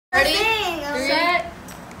Ready? Set,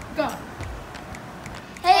 go.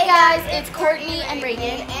 Hey guys, it's Courtney and Reagan.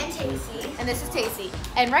 And Tayce. And this is Tayce.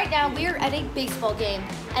 And right now we are at a baseball game.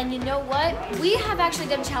 And you know what? We have actually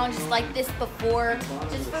done challenges like this before,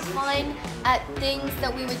 just for fun, at things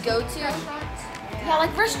that we would go to. Yeah,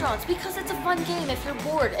 like restaurants, because it's a fun game if you're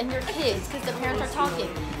bored and your kids, because the parents are talking.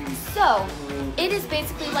 So, it is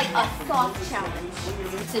basically like a soft challenge.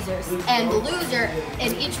 Scissors. And the loser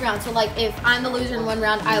in each round. So like if I'm the loser in one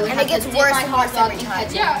round, I would have to dip my hot dog in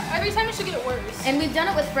ketchup. Yeah, every time it should get worse. And we've done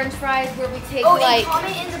it with French fries where we take and like...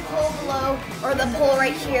 comment in the poll below, or the poll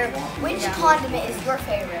right here, which condiment is your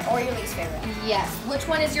favorite or your least favorite? Yes. Which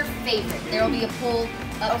one is your favorite? There will be a poll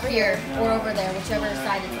up here or over there, whichever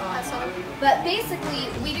side it's on. But basically,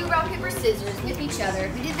 we do rock, paper, scissors with each other.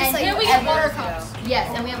 We did this and like then we get water cups. Yes,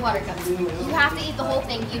 and we have water cups. You have to eat the whole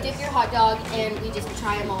thing. You dip your hot dog, and we just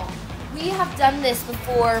try them all. We have done this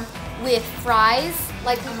before with fries.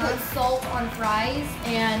 Like we put salt on fries,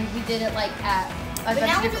 and we did it like at a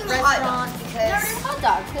bunch of different restaurants. They're hot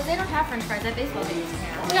dogs because they don't have French fries at baseball games.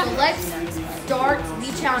 Yeah. So let's start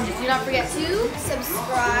the challenges. Do not forget to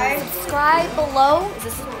subscribe below. Is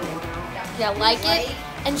this? Yeah, like it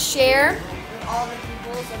and share. with all the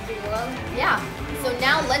people of the world. Yeah. So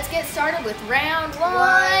now let's get started with round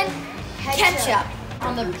one. Ketchup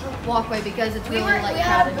on the walkway because it's really like we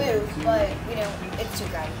had a crowded. booth, but we don't. It's too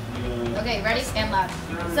crowded. Okay, ready? And loud.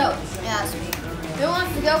 So, Yeah, sweet. who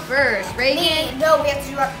wants to go first? Reagan? No, we have to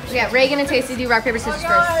do rock. Yeah, Reagan and Tayce do rock, paper, scissors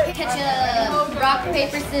God. first. Ketchup. Rock,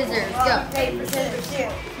 paper, scissors. Go. Rock, paper, scissors,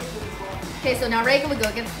 shoot. Okay, so now Reagan would go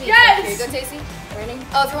against me. Yes! Here you go, Tayce. Ready?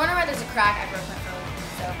 Oh, if you're wondering why there's a crack, I broke my phone.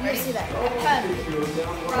 So, ready? See that?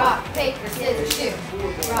 Rock, paper, scissors, shoot.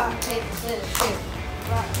 Rock, paper, scissors, shoot.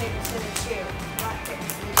 Rock, paper, scissors, shoot. Rock, paper,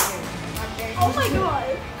 scissors, shoot. Rock, paper, Oh my scissors, shoot.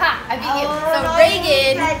 god. Ha! I beat you. Oh, So no,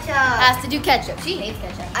 Reagan ketchup. has to do ketchup. She hates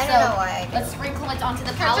ketchup. I don't So, know why. Let's sprinkle it onto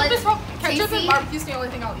the palette. Ketchup and Tayce- barbecue's the only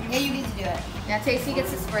thing I'll Yeah, eat. you get to do it. Yeah, Tayce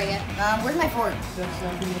gets to spray it. Where's my fork?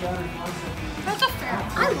 That's a fair.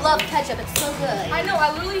 I love ketchup. It's so good. I know,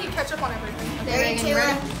 I literally eat ketchup on everything. Okay, Reagan, you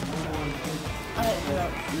ready? That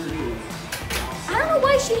I don't know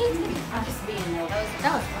why she hates me. I'm just being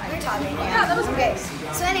that was fine. We're talking. Yeah, that was okay.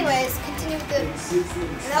 So, anyways, continue with the.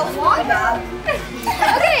 That was really bad.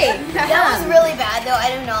 Okay. That was really bad, though. I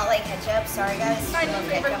do not like ketchup. Sorry, guys. My new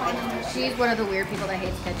favorite Ketchup. condiment. She's one of the weird people that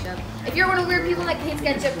hates ketchup. If you're one of the weird people that hates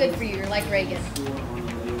ketchup, good for you. You're like Reagan.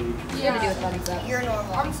 You have to do a thumbs up. You're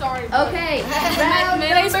normal. I'm sorry. but- Okay.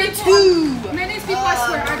 Mayonnaise people. Mayonnaise people, I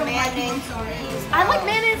swear, I don't like them. I'm mayonnaise, sorry. I like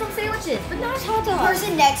mayonnaise on sandwiches, but not hot The dogs.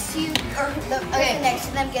 person next to you, or the person Okay. next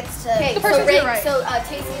to them gets to. Okay, The so, person to the right. so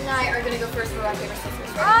Tayce and I are gonna go first for rock, paper, scissors.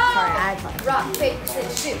 Ready? Oh. Sorry, I had fun. Rock, paper,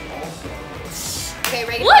 scissors, shoot. Okay,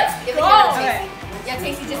 Reagan. Let's give it go. to Tayce. Yeah,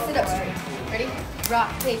 Tayce, just sit up straight. Ready? Rock,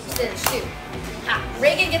 paper, scissors, shoot. Ha.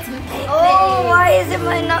 Reagan gets Oh, why is it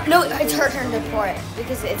my not? No, it's her turn to pour it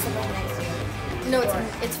because it's something next to you. No, it's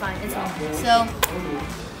fine. It's fine. So,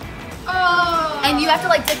 Oh. and you have to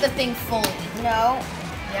like dip the thing fully. No.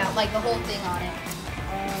 Yeah, like the whole thing on it.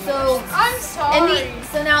 So, I'm sorry.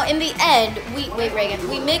 so now in the end, wait, Reagan.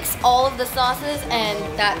 We mix all of the sauces, and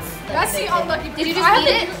that's That's the unlucky Did you people. just I eat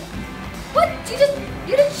have it? to What?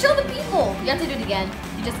 You didn't show the people. You have to do it again.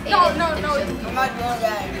 You just ate No, it. no, Didn't no. show the people. I'm not doing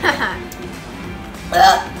that.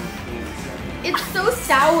 It's so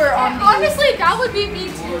sour on these. Honestly, that would be me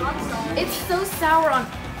too. I'm sorry. It's so sour on.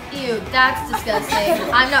 Ew, that's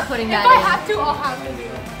disgusting. I'm not putting If that I in. have to, I'll have to do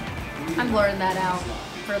it. I'm blurring that out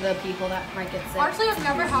for the people that might get sick. Honestly, I've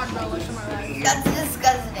never had relish in my life. That's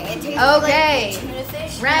disgusting. It tastes Okay. like tuna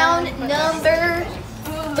fish. Round number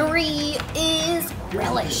 3 is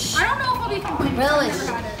relish. I don't know if I'll be complaining. Relish. I've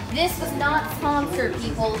never had it. This was not sponsored,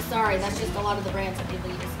 people. Sorry, that's just a lot of the brands that people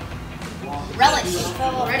use. Relish.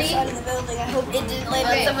 Ready? In the building. I hope it didn't land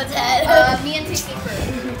Okay. on someone's head. Me and Tayce first.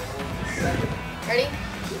 Ready?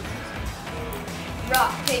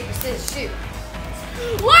 Rock, paper, scissors, shoot.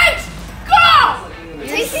 Let's go! You're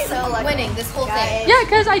Tayce's so lucky. winning this whole Guys. thing. Yeah,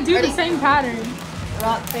 because I do Ready? the same pattern.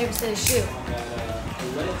 Rock, paper, scissors, shoot.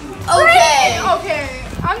 Okay. Okay.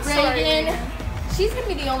 I'm sorry. Reagan. She's gonna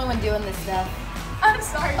be the only one doing this stuff. I'm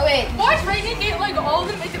sorry. Oh, wait. Watch Reagan get like all of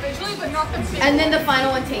them individually, but not the big And then the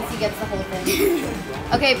final one, Tayce gets the whole thing.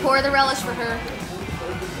 Okay, pour the relish for her.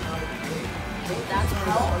 That's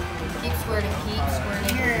cool. Keep squirting, keep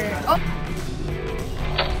squirting. Oh.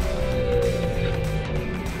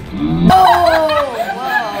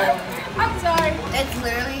 Whoa. I'm sorry. That's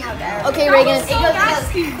literally how bad. Okay, That Reagan. was so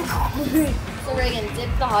nasty. So Reagan, dip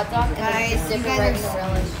the hot dog and Guys, then dip you it guys right are in the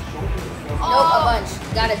relish. Oh. Nope, a bunch.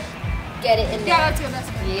 Got it. get it in there. Yeah, that's good. That's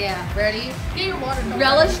good. Yeah, ready? Get your water.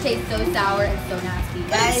 Relish tastes so sour and so nasty.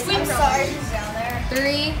 Guys, Sweet I'm relish. sorry who's down there.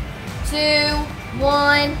 3, 2,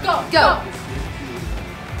 1, Go.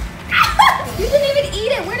 You didn't even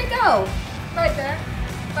eat it. Where'd it go? Right there.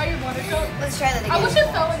 By your water cup. Let's try that again. I wish it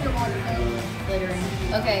fell in your water cup. Glittering.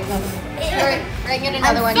 Okay. Alright, right, get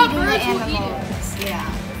another one. Stop Feeding the birds will eat animals. Yeah.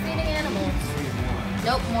 Feeding animals.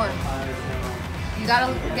 Nope, more. You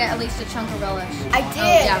gotta get at least a chunk of relish. I did.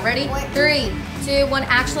 Oh, yeah, ready? What? 3, 2, 1.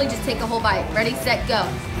 Actually, just take a whole bite. Ready, set, go.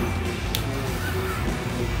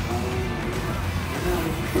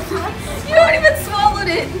 You haven't even swallowed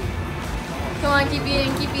it. Come on, keep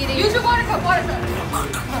eating, keep eating. Use your water cup. Water cup.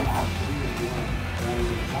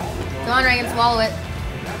 Come on, Reagan, swallow it.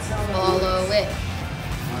 Swallow it.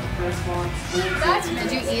 That's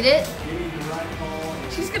Did you eat it?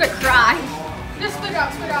 She's gonna cry. Just spit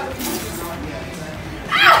out. Spit out.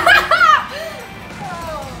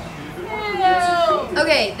 Oh.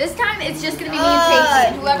 Okay, this time it's just gonna be me and Tayce.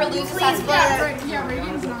 And whoever loses has to Yeah,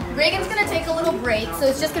 Reagan's not. Reagan's gonna take a little break, so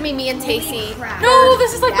it's just gonna be me and Tayce. No,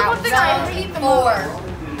 this is like the one thing I Round hate the most.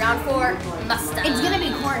 4. Round 4. Mustard. It's gonna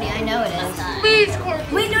be corny, I know it is. Please, Courtney.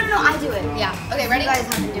 Wait, no, I do it. Yeah. Okay, ready? You guys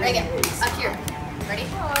have to do it. Reagan, up here. Ready?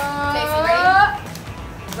 Tayce, ready?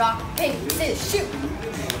 Rock, paper, scissors, shoot.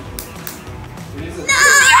 No!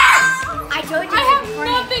 I told you. I it's have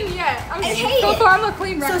corny. nothing yet. I hate so it. far, I'm a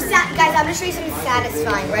clean So, record. guys, I'm gonna show you something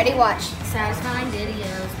satisfying. Ready? Watch. Satisfying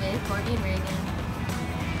videos with Courtney and Reagan.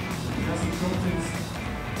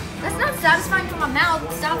 That's not satisfying for my mouth.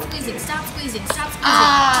 Stop squeezing, stop squeezing, stop squeezing.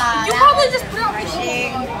 Ah, You that probably was just put out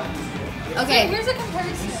refreshing. Okay. Here's a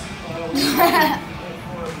comparison.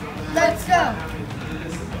 Let's go.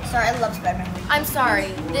 Sorry, I love Spider-Man. I'm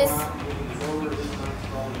sorry. This.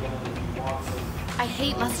 I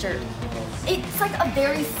hate mustard. It's like a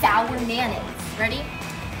very sour mayonnaise. Ready?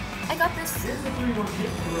 I got this. No,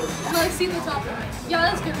 I see the top of it. Yeah,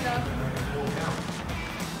 that's good enough.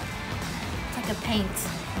 It's like a paint.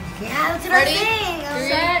 Yeah, that's what Ready? I'm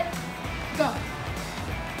saying. Set. Go.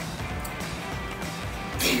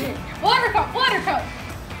 Water cup. Water cup.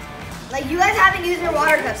 Like, you guys haven't used your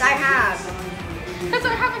water cups. I have. Because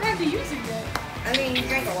I haven't had to use it yet. I mean, you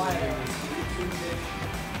drank a lot of it.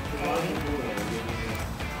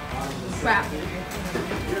 Crap.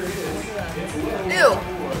 Ew.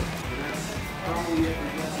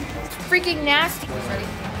 It's freaking nasty. Ready?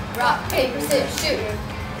 Rock, paper, scissors, shoot.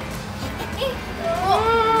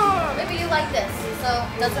 Well, maybe you like this, so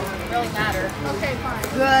it doesn't really matter. Okay, fine.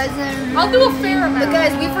 Cousin. I'll do a fair amount. But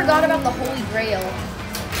guys, we forgot about the Holy Grail.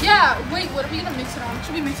 Yeah, wait, what are we gonna mix it on?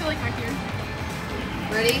 Should we mix it like right here?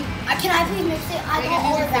 Ready? Can I please mix it? I Reagan, got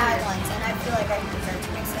all use the your bad finger. ones, and I feel like I deserve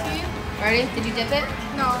to mix it. Ready? Did you dip it?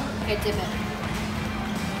 No. Okay, dip it.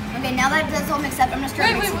 Okay, now that that's all mixed up, I'm gonna start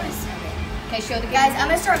Wait, mixing wait. this. Okay, show the Guys, I'm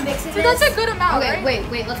gonna start mixing So this. that's a good amount, Okay, right?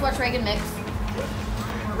 wait. Let's watch Reagan mix.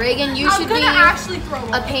 Reagan, you I'm should gonna be actually throw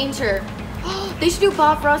a up. painter. They should do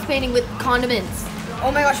Bob Ross painting with condiments.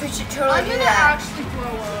 Oh my gosh, we should totally I'm do gonna that. actually throw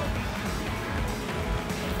up.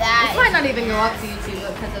 This might not even go up to YouTube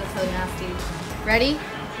because it's so nasty. Ready?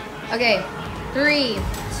 Okay. 3,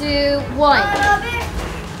 2, 1.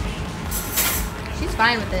 She's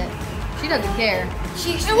fine with it. She doesn't care.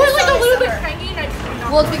 It was like a little bit tangy and I didn't know.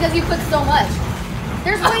 Well, it's because you put so much.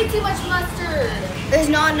 There's way too much mustard. There's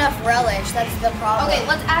not enough relish. That's the problem. Okay,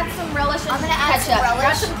 let's add some relish and I'm gonna add ketchup. some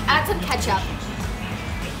relish. Add some ketchup.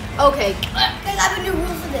 Okay. Guys, I have a new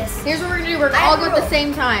rule for this. Here's what we're gonna do. We're I all have a go at the rule.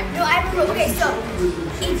 same time. No, I have a rule. Okay, so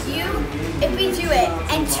if we do it,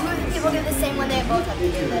 and 2 of the people give the same one, they both have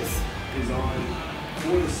to do this.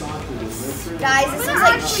 Guys, this looks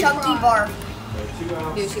like chunky barf.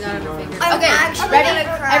 Dude, she got it on her finger. I'm Okay, actually ready?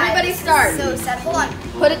 gonna cry. Everybody This is start. So sad. Hold on.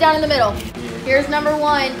 Put it down in the middle. Here's number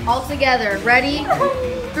 1, all together. Ready?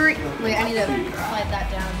 3. Wait, I need to slide that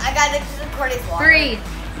down. I got this is Courtney's water. 3,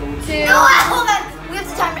 2. No, hold on. We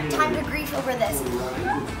have time to grief over this.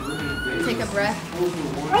 Take a breath.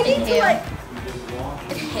 I need to Inhale. like.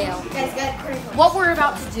 Inhale. Guys, got Courtney's water. What we're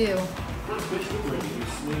about to do.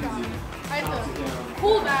 I have to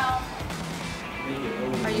cool down.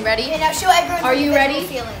 Are you ready? Okay, now show everyone. Are you individual ready?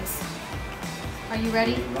 Feelings. Are you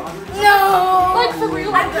ready? No. Like for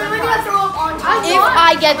real. I'm literally gonna throw up on top. If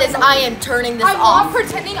I get this, I am turning this I'm not off.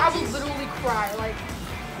 pretending I will literally cry. Like,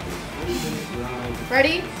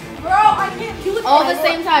 Ready? bro, I can't do it. All at the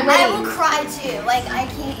same time. I will Ready? cry too. Like I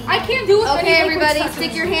can't. I can't do it. with Okay, any liquid everybody, stuff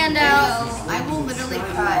stick in your it. hand out. No, I will literally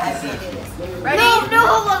cry. I can't do this. Ready? No,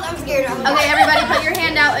 hold on. I'm scared. Okay, everybody, put your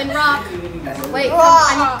hand out and rock. Wait, come,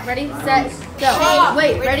 Rock. ready, set, go. Rock.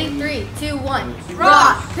 Wait, ready? 3, 2, 1.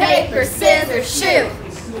 Rock, paper, scissors, shoot.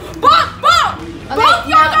 Bump! Bump! Okay, Both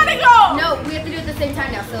y'all gotta go! No, we have to do it at the same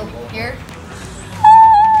time now. So here.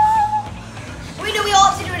 Wait, no, we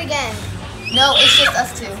all have to do it again. No, it's just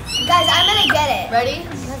us two. Guys, I'm gonna get it. Ready?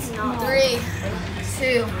 That's not. 3,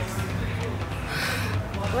 2.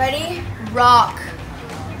 Ready? Rock,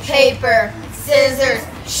 paper, scissors,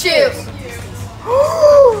 shoot.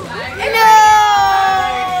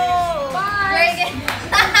 No! Reagan.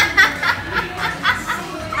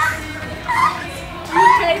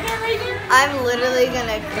 Okay, there, Reagan. I'm literally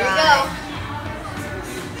gonna Here you cry.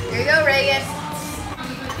 go. Here you go, Reagan.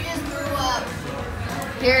 She just grew up.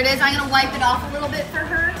 Here it is. I'm gonna wipe it off a little bit for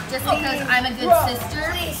her, just because I'm a good Bro,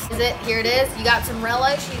 sister. please. Is it? Here it is. You got some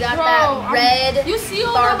relish. You got Bro, that red You see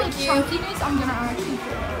all barbecue. that chunkiness? I'm gonna actually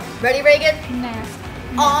feel Ready, Reagan? nasty.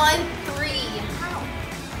 On 3,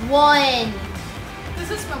 1.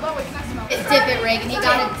 Does it smell that way? Can I smell it? Dip it, Reagan. You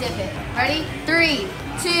gotta dip it. Ready? 3,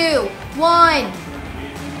 2, 1.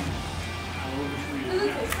 Does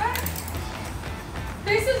it taste bad?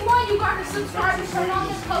 This is why you gotta subscribe and turn on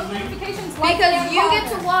the post notifications. Like Because and you get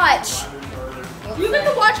to comment. watch. You get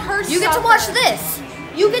to watch her You get to suffer. watch this.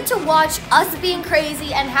 You get to watch us being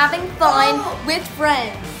crazy and having fun with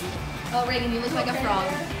friends. Oh, Reagan, you look like a frog.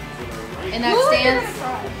 In that Ooh, you're stance.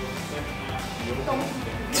 gonna cry.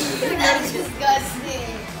 That's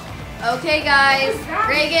disgusting. Okay, guys.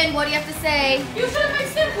 Reagan, what do you have to say? You should have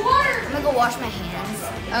mixed in water. I'm gonna go wash my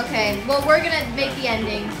hands. Okay, well, we're gonna make the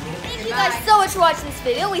ending. Thank you guys so much for watching this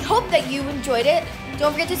video. We hope that you enjoyed it.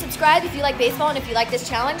 Don't forget to subscribe if you like baseball and if you like this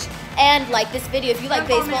challenge. And like this video if you like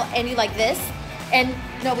baseball and you like this. And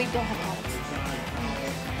no, we don't have comments.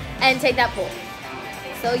 And take that poll.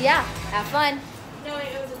 So yeah, have fun.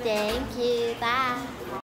 Thank you. Bye.